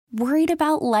Worried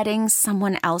about letting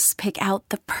someone else pick out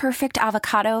the perfect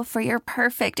avocado for your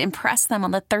perfect impress them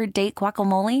on the third date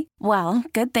guacamole? Well,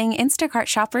 good thing Instacart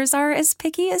shoppers are as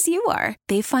picky as you are.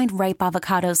 They find ripe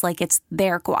avocados like it's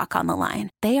their guac on the line.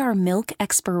 They are milk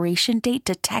expiration date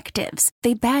detectives.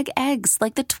 They bag eggs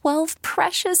like the 12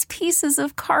 precious pieces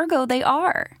of cargo they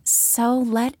are. So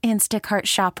let Instacart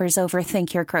shoppers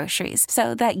overthink your groceries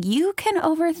so that you can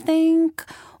overthink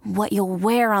what you'll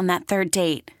wear on that third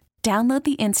date. Download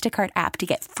the Instacart app to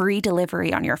get free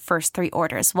delivery on your first 3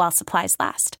 orders while supplies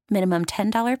last. Minimum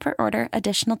 $10 per order.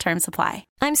 Additional terms apply.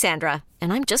 I'm Sandra,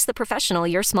 and I'm just the professional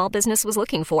your small business was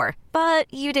looking for.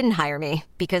 But you didn't hire me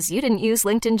because you didn't use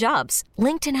LinkedIn Jobs.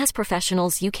 LinkedIn has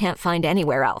professionals you can't find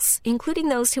anywhere else, including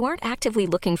those who aren't actively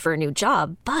looking for a new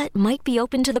job, but might be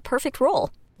open to the perfect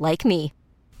role, like me.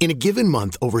 In a given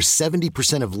month, over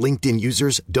 70% of LinkedIn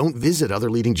users don't visit other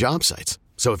leading job sites.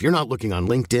 So if you're not looking on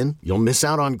LinkedIn, you'll miss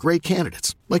out on great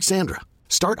candidates like Sandra.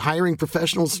 Start hiring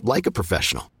professionals like a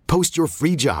professional. Post your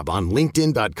free job on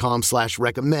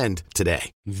linkedin.com/recommend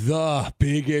today. The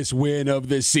biggest win of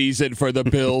the season for the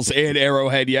Bills in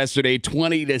Arrowhead yesterday,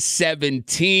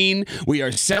 20-17. We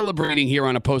are celebrating here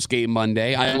on a post-game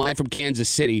Monday. I am live from Kansas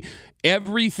City.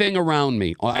 Everything around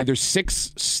me, there's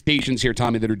 6 stations here,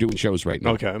 Tommy, that are doing shows right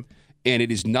now. Okay. And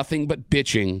it is nothing but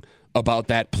bitching about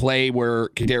that play where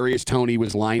Kadarius Toney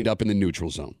was lined up in the neutral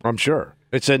zone. I'm sure.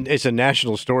 It's a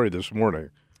national story this morning.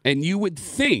 And you would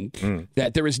think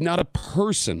that there is not a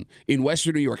person in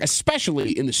Western New York,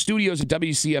 especially in the studios of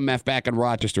WCMF back in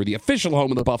Rochester, the official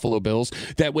home of the Buffalo Bills,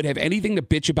 that would have anything to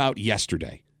bitch about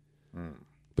yesterday.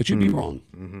 But you'd be wrong.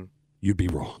 Mm-hmm. You'd be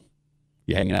wrong.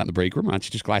 You're hanging out in the break room. It's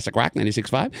just Classic Rock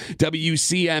 96.5.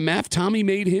 WCMF. Tommy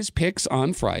made his picks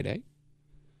on Friday.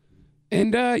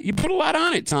 And you put a lot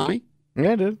on it, Tommy.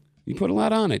 Yeah, I did. You put a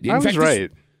lot on it. I was right.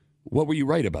 What were you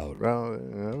right about? Well,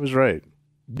 I was right.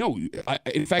 No,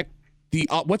 in fact,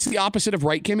 what's the opposite of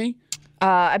right, Kimmy?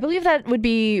 I believe that would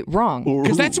be wrong.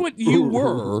 Because that's what you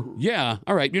were. Yeah.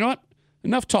 All right. You know what?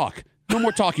 Enough talk. No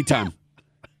more talkie time.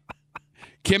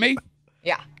 Kimmy?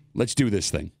 Yeah. Let's do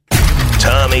this thing.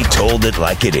 Tommy told it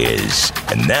like it is.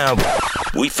 And now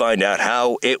we find out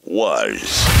how it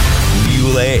was.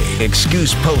 Mule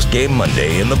Excuse Post-Game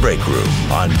Monday in the break room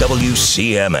on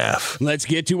WCMF. Let's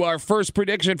get to our first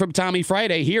prediction from Tommy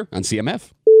Friday here on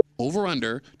CMF. Over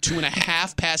under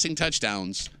 2.5 passing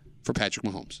touchdowns for Patrick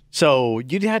Mahomes. So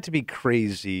you'd have to be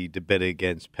crazy to bet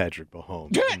against Patrick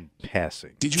Mahomes in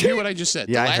passing. Did you hear what I just said?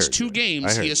 Yeah, the I last heard 2 you.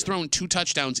 games, he has thrown 2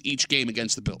 touchdowns each game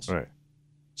against the Bills. Right.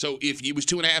 So if he was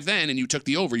 2.5 then and you took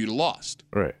the over, you'd have lost.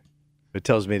 Right. It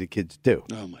tells me the kids do.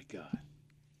 Oh, my God.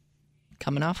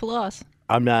 Coming off a loss.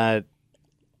 I'm not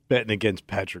betting against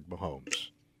Patrick Mahomes.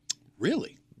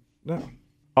 Really? No.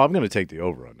 Oh, I'm going to take the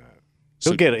over on that.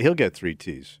 He'll get 3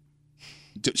 T's.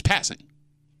 It's passing.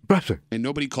 Passing. And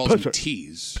nobody calls him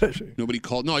tees. Nobody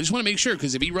called. No, I just want to make sure,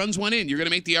 because if he runs one in, you're going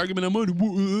to make the argument I'll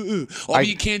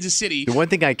be in Kansas City. The one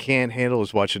thing I can't handle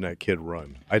is watching that kid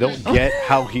run. I don't get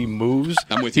how he moves.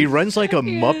 I'm with you. you. He runs like a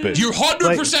Muppet. You're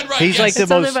 100% right. He's like the most.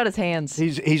 Something about his hands.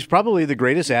 He's probably the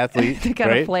greatest athlete. They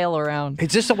kind right? of flail around.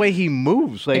 It's just the way he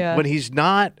moves. Like when he's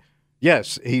not.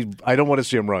 Yes, I don't want to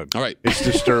see him run. All right. It's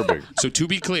disturbing. So to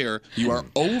be clear, you are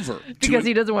over. Because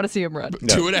he doesn't want to see him run.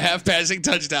 2.5 passing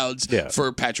touchdowns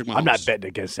for Patrick Mahomes. I'm not betting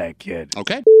against that kid.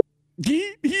 Okay.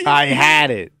 I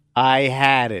had it.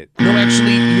 No,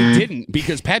 actually, you didn't,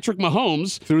 because Patrick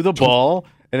Mahomes threw the ball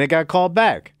and it got called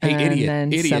back. Hey,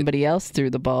 and then somebody else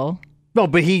threw the ball. No,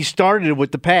 but he started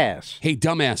with the pass. Hey,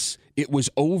 dumbass. It was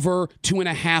over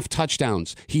 2.5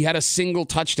 touchdowns. He had a single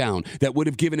touchdown that would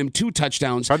have given him 2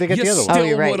 touchdowns. How'd they get the other one?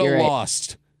 Still would have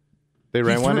lost. They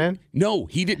ran one in? No,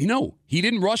 he didn't. No, he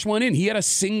didn't rush one in. He had a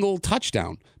single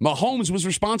touchdown. Mahomes was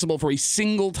responsible for a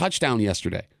single touchdown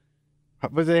yesterday.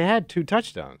 But they had 2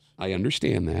 touchdowns. I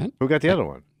understand that. Who got the other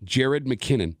one? Jared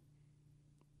McKinnon.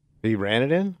 He ran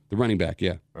it in? The running back,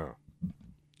 yeah.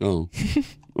 Oh.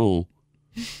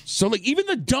 So, like, even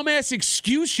the dumbass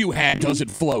excuse you had doesn't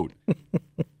float.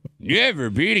 Never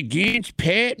bet against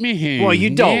Pat Mahomes. Well,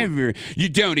 you don't. Never. You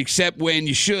don't, except when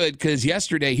you should, because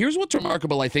yesterday, here's what's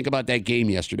remarkable, I think, about that game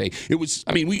yesterday. It was,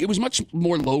 it was much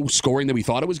more low scoring than we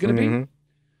thought it was going to be.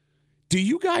 Do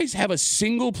you guys have a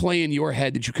single play in your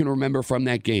head that you can remember from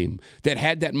that game that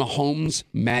had that Mahomes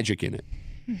magic in it?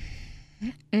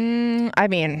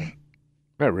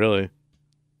 Not really.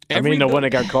 The one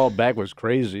that got called back was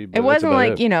crazy. But it wasn't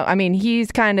like,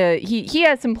 he's kind of, he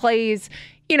has some plays,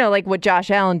 like what Josh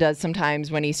Allen does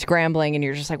sometimes when he's scrambling and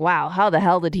you're just like, wow, how the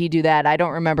hell did he do that? I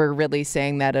don't remember really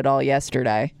saying that at all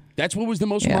yesterday. That's what was the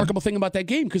most remarkable thing about that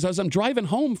game, because as I'm driving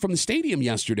home from the stadium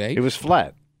yesterday. It was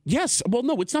flat. Yes. Well,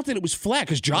 no, it's not that it was flat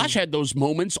because Josh had those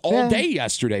moments all day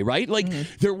yesterday, right? Like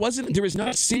there is not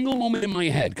a single moment in my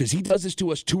head because he does this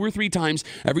to us 2 or 3 times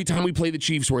every time we play the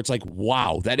Chiefs where it's like,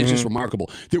 wow, that is just remarkable.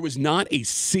 There was not a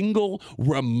single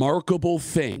remarkable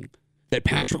thing that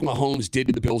Patrick Mahomes did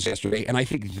to the Bills yesterday, and I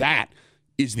think that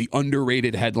is the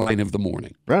underrated headline of the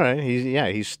morning. All right.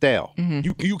 He's stale.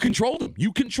 You controlled him.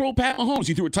 You control Pat Mahomes.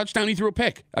 He threw a touchdown. He threw a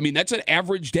pick. I mean, that's an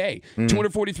average day.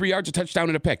 243 yards, a touchdown,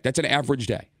 and a pick. That's an average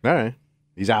day. All right.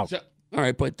 He's out. So, all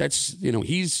right, but that's,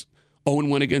 he's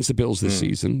 0-1 against the Bills this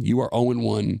season. You are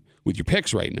 0-1 with your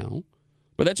picks right now.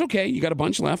 But that's okay. You got a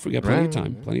bunch left. We got plenty of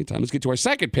time. Let's get to our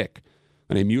second pick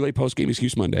on a Mule Post-Game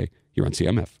Excuse Monday here on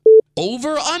CMF.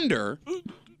 Over under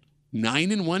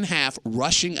 9.5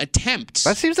 rushing attempts.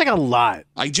 That seems like a lot.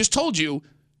 I just told you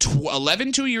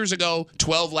 11 2 years ago,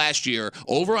 12 last year.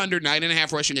 Over under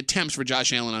 9.5 rushing attempts for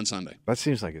Josh Allen on Sunday. That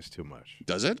seems like it's too much.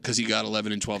 Does it? Because he got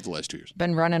 11 and 12 the last 2 years.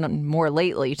 Been running more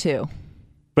lately, too.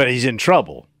 But he's in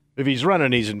trouble. If he's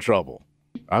running, he's in trouble.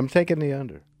 I'm taking the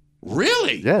under.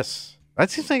 Really? Yes. That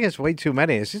seems like it's way too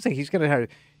many. It seems like he's gonna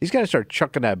start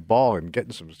chucking that ball and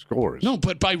getting some scores. No,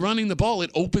 but by running the ball, it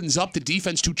opens up the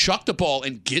defense to chuck the ball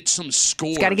and get some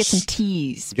scores. He's got to get some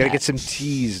tees. You got to get some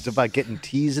tees. It's about getting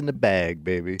tees in the bag,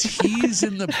 baby. Tees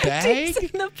in the bag? Tees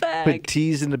in the bag. Put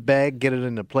tees in the bag, get it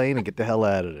in the plane, and get the hell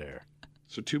out of there.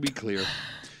 So to be clear,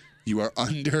 you are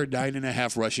under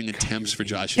 9.5 rushing attempts for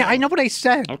Josh Yeah, Allen. I know what I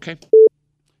said. Okay.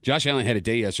 Josh Allen had a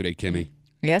day yesterday, Kimmy.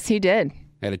 Yes, he did.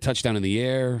 Had a touchdown in the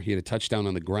air. He had a touchdown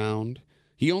on the ground.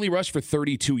 He only rushed for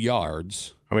 32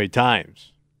 yards. How many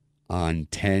times? On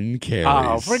 10 carries.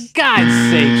 Oh, for God's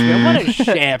sakes, man. What a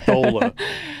shaftola.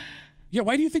 Yeah,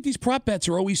 why do you think these prop bets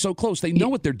are always so close? They know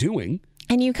what they're doing.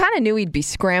 And you kind of knew he'd be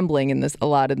scrambling a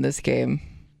lot in this game.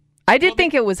 I did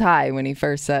think it was high when he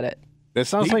first said it. That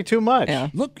sounds like too much. Yeah.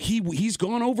 Look, he's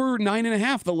gone over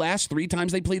 9.5 the last 3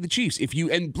 times they played the Chiefs.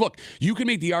 Look, you can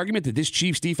make the argument that this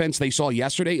Chiefs defense they saw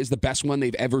yesterday is the best one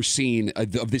they've ever seen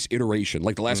of this iteration,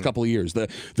 like the last couple of years. The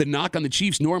knock on the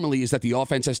Chiefs normally is that the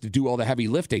offense has to do all the heavy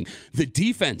lifting. The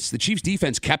Chiefs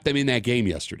defense kept them in that game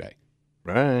yesterday.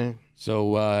 Right.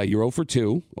 So you're 0 for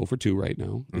 2 right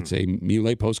now. It's a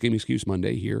Mule Post-Game Excuse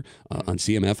Monday here on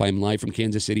CMF. I'm live from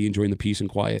Kansas City enjoying the peace and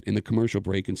quiet in the commercial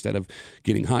break instead of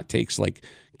getting hot takes like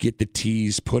get the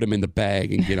tees, put them in the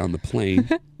bag, and get on the plane.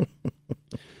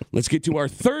 Let's get to our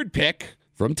third pick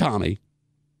from Tommy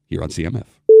here on CMF.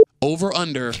 Over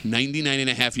under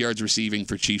 99.5 yards receiving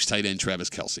for Chiefs tight end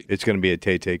Travis Kelce. It's going to be a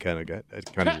Tay-Tay kind of day.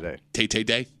 Tay-Tay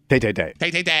day? Tay-Tay day.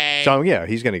 Tay-Tay day. So, yeah,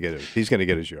 he's going to get it. He's going to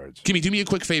get his yards. Kimmy, do me a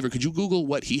quick favor. Could you Google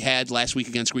what he had last week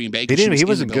against Green Bay? He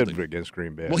wasn't good against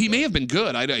Green Bay. Well, he may have been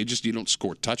good. You don't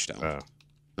score touchdowns. I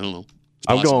don't know.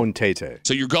 I'm going Tay-Tay.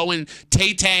 So you're going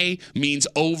Tay-Tay means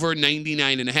over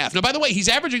 99.5. Now, by the way, he's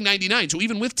averaging 99. So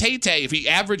even with Tay-Tay, if he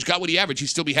got what he averaged, he'd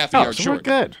still be half a yard so short.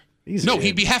 We're good.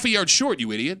 He'd be half a yard short,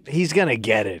 you idiot. He's going to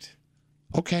get it.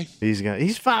 Okay.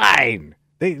 He's fine.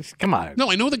 Come on.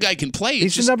 No, I know the guy can play.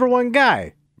 He's the number one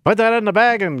guy. Put that in the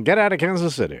bag and get out of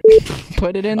Kansas City.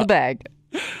 Put it in the bag.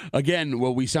 Again,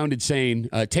 well, we sounded sane.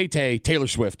 Tay-Tay, Taylor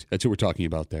Swift, that's who we're talking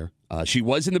about there. She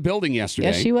was in the building yesterday.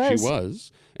 Yes, she was. She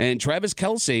was. And Travis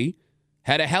Kelce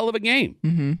had a hell of a game.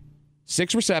 Mm-hmm.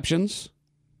 6 receptions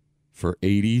for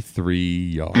 83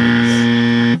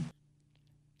 yards.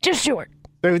 Just short.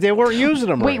 They weren't using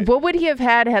him right. Wait, what would he have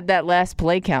had that last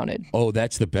play counted? Oh,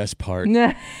 that's the best part.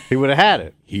 He would have had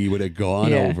it. He would have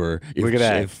gone over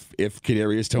if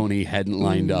Kadarius Toney hadn't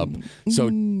lined up. So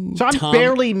I'm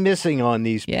barely missing on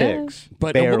these picks.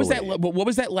 But barely. what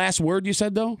was that last word you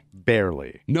said, though?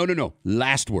 Barely. No.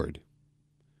 Last word.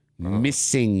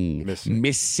 Missing.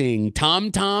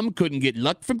 Tom couldn't get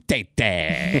luck from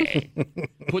Tay-Tay.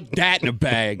 Put that in a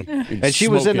bag. And she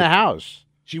was in the house.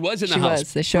 She was in the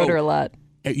house. They showed her a lot.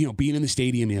 Being in the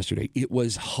stadium yesterday, it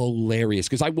was hilarious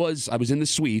because I was in the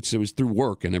suites. It was through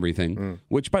work and everything,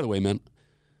 which, by the way, man,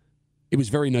 it was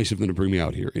very nice of them to bring me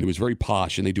out here. And it was very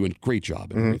posh, and they do a great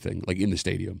job and everything, like in the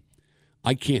stadium.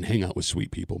 I can't hang out with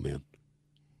sweet people, man.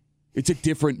 It's a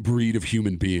different breed of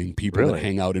human being, people that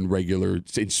hang out in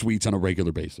suites on a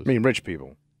regular basis. I mean, rich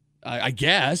people. I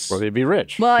guess. Or they'd be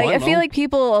rich. Well, I feel like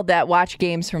people that watch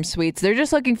games from suites, they're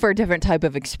just looking for a different type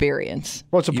of experience.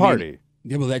 Well, it's a party.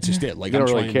 Yeah, well, that's just it. Like, you don't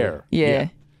I'm really care. Yeah.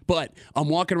 But I'm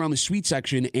walking around the suite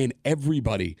section, and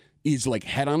everybody is like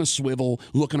head on a swivel,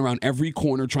 looking around every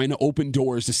corner, trying to open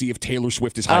doors to see if Taylor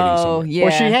Swift is hiding somewhere. Yeah.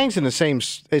 Well, she hangs in the same.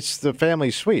 It's the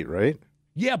family suite, right?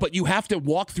 Yeah, but you have to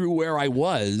walk through where I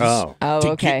was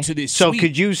to get to this So suite.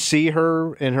 could you see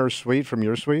her in her suite from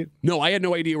your suite? No, I had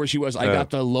no idea where she was. I got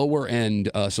the lower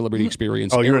end celebrity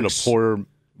experience. Oh, you're in a poor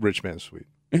rich man's suite.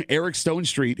 Eric Stone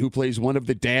Street, who plays one of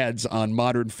the dads on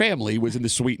Modern Family, was in the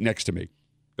suite next to me.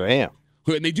 Damn.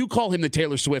 And they do call him the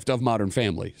Taylor Swift of Modern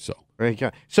Family. So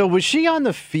was she on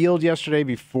the field yesterday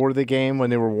before the game when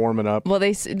they were warming up? Well,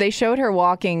 they showed her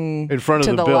walking in front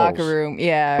of to the Bills. locker room.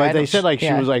 Yeah. But they said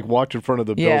she was walked in front of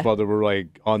the Bills while they were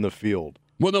on the field.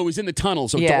 Well, no, it was in the tunnel.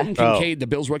 So Dalton Kincaid, the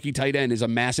Bills rookie tight end, is a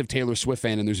massive Taylor Swift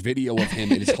fan, and there's video of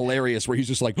him, and it's hilarious where he's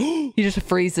just like, he just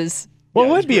freezes. Well, it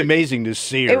would be amazing to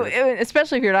see her.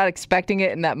 Especially if you're not expecting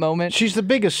it in that moment. She's the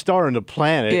biggest star on the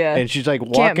planet, and she's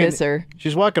walking. Can't miss her.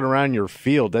 She's walking around your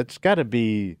field. That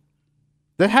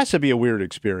has to be a weird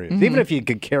experience, even if you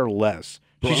could care less.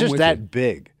 She's just that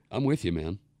big. I'm with you,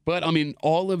 man. But, I mean,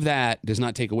 all of that does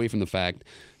not take away from the fact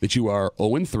that you are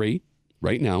 0-3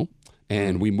 right now.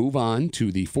 And we move on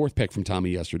to the fourth pick from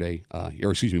Tommy yesterday,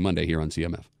 Monday here on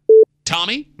CMF.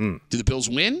 Tommy, do the Bills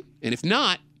win? And if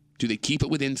not, do they keep it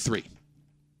within 3?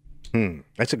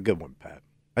 That's a good one, Pat.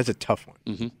 That's a tough one.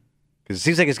 Because it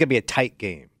seems like it's going to be a tight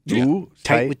game. Yeah. Ooh,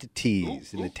 tight with the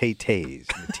T's and the Tay-Tays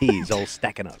and the T's all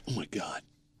stacking up. Oh, my God.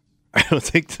 I don't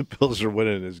think the Bills are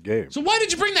winning this game. So why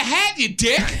did you bring the hat, you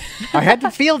dick? I had to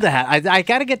feel the hat. I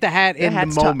got to get the hat in the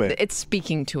moment. It's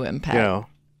speaking to him, Pat.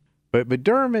 But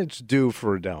McDermott's due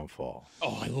for a downfall.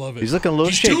 Oh, I love it. He's looking a little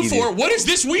shaky. He's due for what is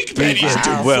this week, Ben? He's due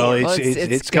for. Well,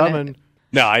 it's coming.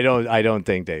 No, I don't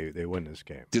think they win this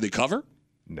game. Do they cover?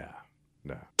 No.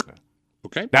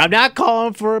 Okay. Now, I'm not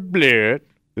calling for a blitz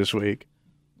this week.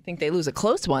 I think they lose a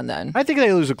close one then. I think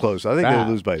they lose a close. I think they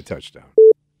lose by a touchdown.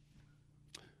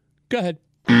 Go ahead.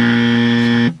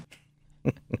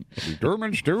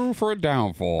 McDermott's due for a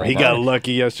downfall. He got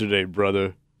lucky yesterday,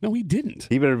 brother. No, he didn't.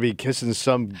 He better be kissing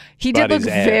some. He did look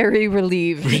very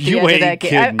relieved at the end of that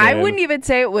game. I wouldn't even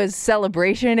say it was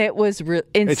celebration. It was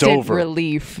instant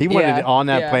relief. He wanted on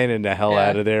that plane and the hell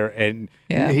out of there. And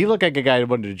he looked like a guy who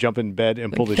wanted to jump in bed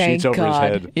and pull the sheets over his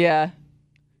head. Yeah.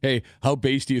 Hey, how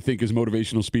base do you think his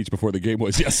motivational speech before the game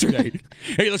was yesterday?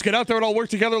 Hey, let's get out there and all work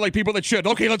together like people that should.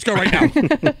 Okay, let's go right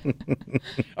now.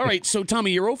 All right, so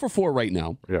Tommy, you're 0-4 right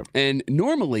now. Yeah. And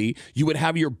normally you would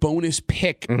have your bonus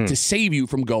pick to save you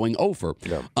from going 0-4.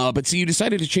 Yeah. But see, you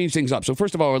decided to change things up. So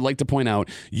first of all, I would like to point out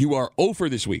you are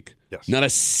 0-4 this week. Yes. Not a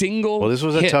single Well, this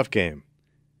was a tough game.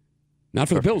 Not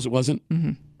for the Bills, it wasn't.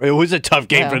 Mm-hmm. It was a tough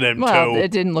game for them, too. It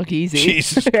didn't look easy.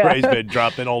 Jesus Christ, been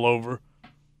dropping all over.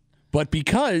 But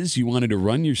because you wanted to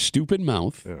run your stupid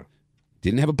mouth,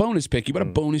 didn't have a bonus pick, you got a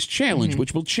bonus challenge,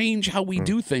 which will change how we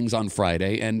do things on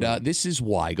Friday. And this is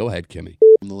why. Go ahead, Kimmy.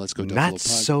 Let's go. Not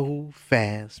so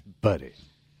fast, buddy.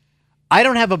 I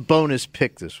don't have a bonus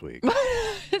pick this week.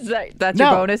 That's your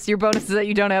bonus? Your bonus is that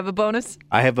you don't have a bonus?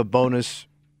 I have a bonus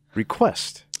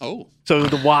request. Oh. So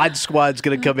the WAD squad's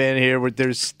going to come in here with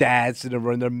their stats and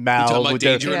run their mouth. You're talking about with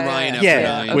Danger and Ryan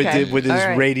after 9. With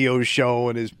his radio show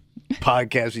and his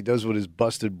podcast he does with his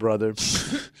busted brother.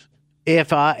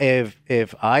 If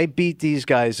I beat these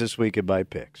guys this week in my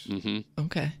picks,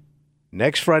 okay.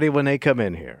 Next Friday when they come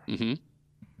in here,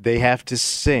 they have to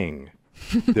sing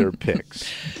their picks.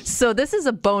 So this is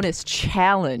a bonus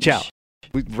challenge.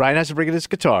 Ryan has to bring in his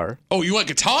guitar. Oh, you want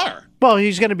guitar? Well,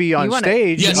 he's going to be on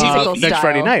stage next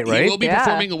Friday night, right? He will be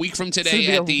performing a week from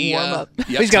today at the warm-up.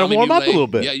 He's got to warm up a little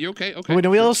bit. Yeah, you're okay. We're doing a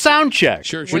little sound check.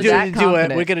 Sure. We're going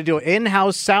to do an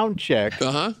in-house sound check.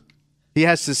 He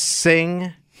has to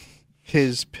sing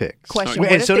his picks. Question: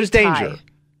 and so does Danger.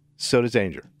 So does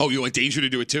Danger. Oh, you want Danger to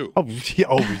do it too? Oh,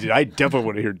 I definitely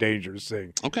want to hear Danger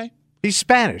sing. Okay. He's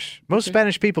Spanish. Most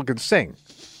Spanish people can sing.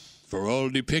 For all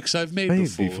the picks I've made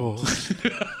before.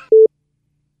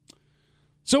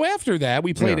 So after that,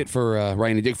 we played it for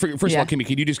Ryan and Dick. First of all, Kimmy,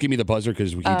 can you just give me the buzzer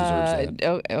because he deserves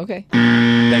that? Okay.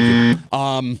 Thank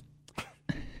you.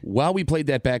 While we played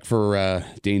that back for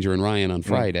Danger and Ryan on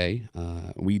Friday,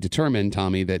 we determined,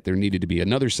 Tommy, that there needed to be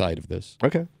another side of this.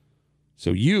 Okay.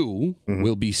 So you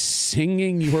will be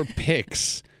singing your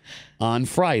picks on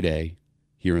Friday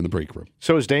here in the break room.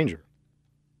 So is Danger.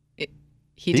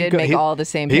 He did make all the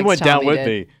same picks. He went down with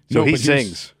me, so he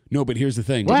sings. No, but here's the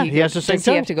thing. What? He has to sing Does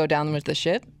he have to go down with the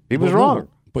ship? He was wrong.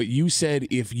 But you said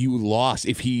if you lost,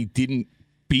 if he didn't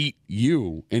beat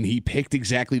you, and he picked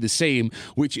exactly the same,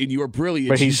 which in your brilliance...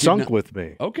 But he sunk with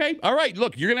me. Okay, all right.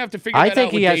 Look, you're going to have to figure that out. I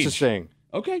think he has to sing.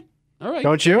 Okay, all right.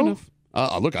 Don't you?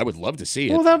 Look, I would love to see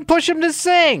it. Well, then push him to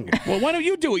sing. Well, why don't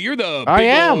you do it? You're the I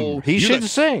am. He should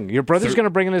sing. Your brother's going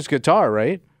to bring in his guitar,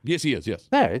 right? Yes, he is, yes.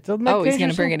 Yeah, he's going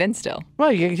to bring it in still.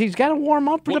 Well, he's got to warm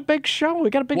up for the big show.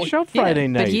 We got a big show Friday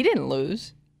night. But he didn't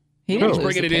lose. He's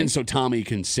bringing it in so Tommy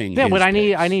can sing. Yeah, but I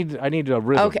need a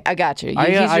rhythm. Okay, I got you.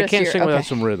 I can't sing without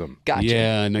some rhythm. Gotcha.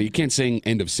 Yeah, no, you can't sing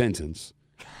end of sentence.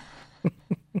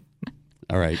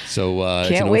 All right, so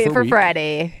can't wait for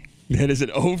Friday. It is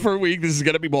an over week. This is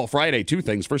going to be Friday. Two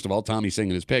things. First of all, Tommy's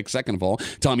singing his pick. Second of all,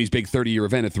 Tommy's big 30-year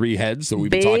event at Three Heads that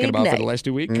we've been talking about for the last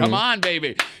 2 weeks. Come on,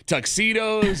 baby.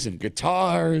 Tuxedos and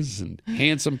guitars and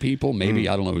handsome people. Maybe.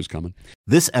 I don't know who's coming.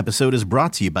 This episode is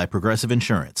brought to you by Progressive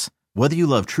Insurance. Whether you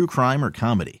love true crime or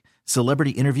comedy,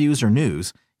 celebrity interviews or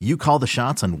news, you call the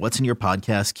shots on what's in your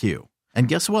podcast queue. And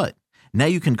guess what? Now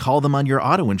you can call them on your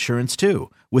auto insurance too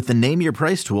with the Name Your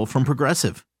Price tool from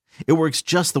Progressive. It works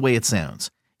just the way it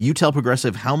sounds. You tell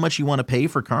Progressive how much you want to pay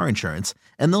for car insurance,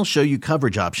 and they'll show you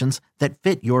coverage options that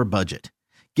fit your budget.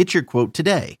 Get your quote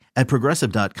today at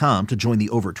Progressive.com to join the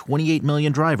over 28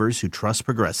 million drivers who trust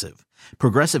Progressive.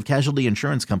 Progressive Casualty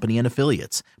Insurance Company and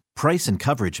Affiliates. Price and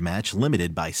coverage match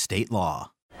limited by state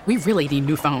law. We really need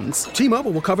new phones. T-Mobile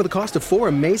will cover the cost of 4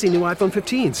 amazing new iPhone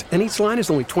 15s, and each line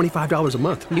is only $25 a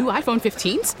month. New iPhone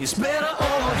 15s? It's better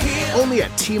over here. Only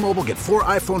at T-Mobile, get 4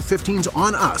 iPhone 15s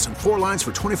on us and 4 lines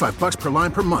for $25 per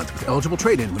line per month with eligible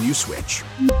trade-in when you switch.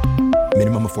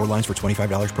 Minimum of 4 lines for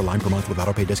 $25 per line per month with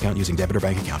autopay discount using debit or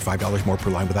bank account. $5 more per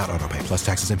line without autopay, plus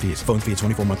taxes and fees. Phone fee at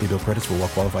 24 monthly bill credits for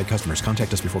well-qualified customers.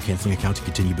 Contact us before canceling account to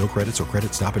continue bill credits or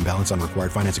credit stop and balance on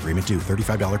required finance agreement due.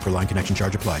 $35 per line connection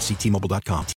charge applies. See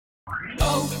T-Mobile.com.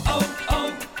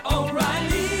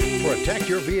 O'Reilly. Protect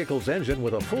your vehicle's engine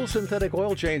with a full synthetic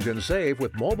oil change and save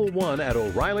with Mobile One at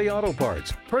O'Reilly Auto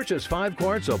Parts. Purchase 5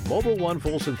 quarts of Mobile One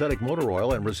full synthetic motor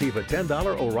oil and receive a $10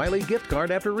 O'Reilly gift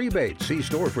card after rebate. See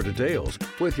store for details.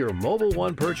 With your Mobile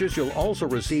One purchase, you'll also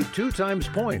receive 2 times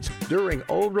points during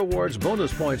O Rewards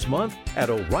Bonus Points Month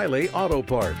at O'Reilly Auto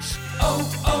Parts.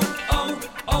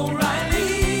 O'Reilly.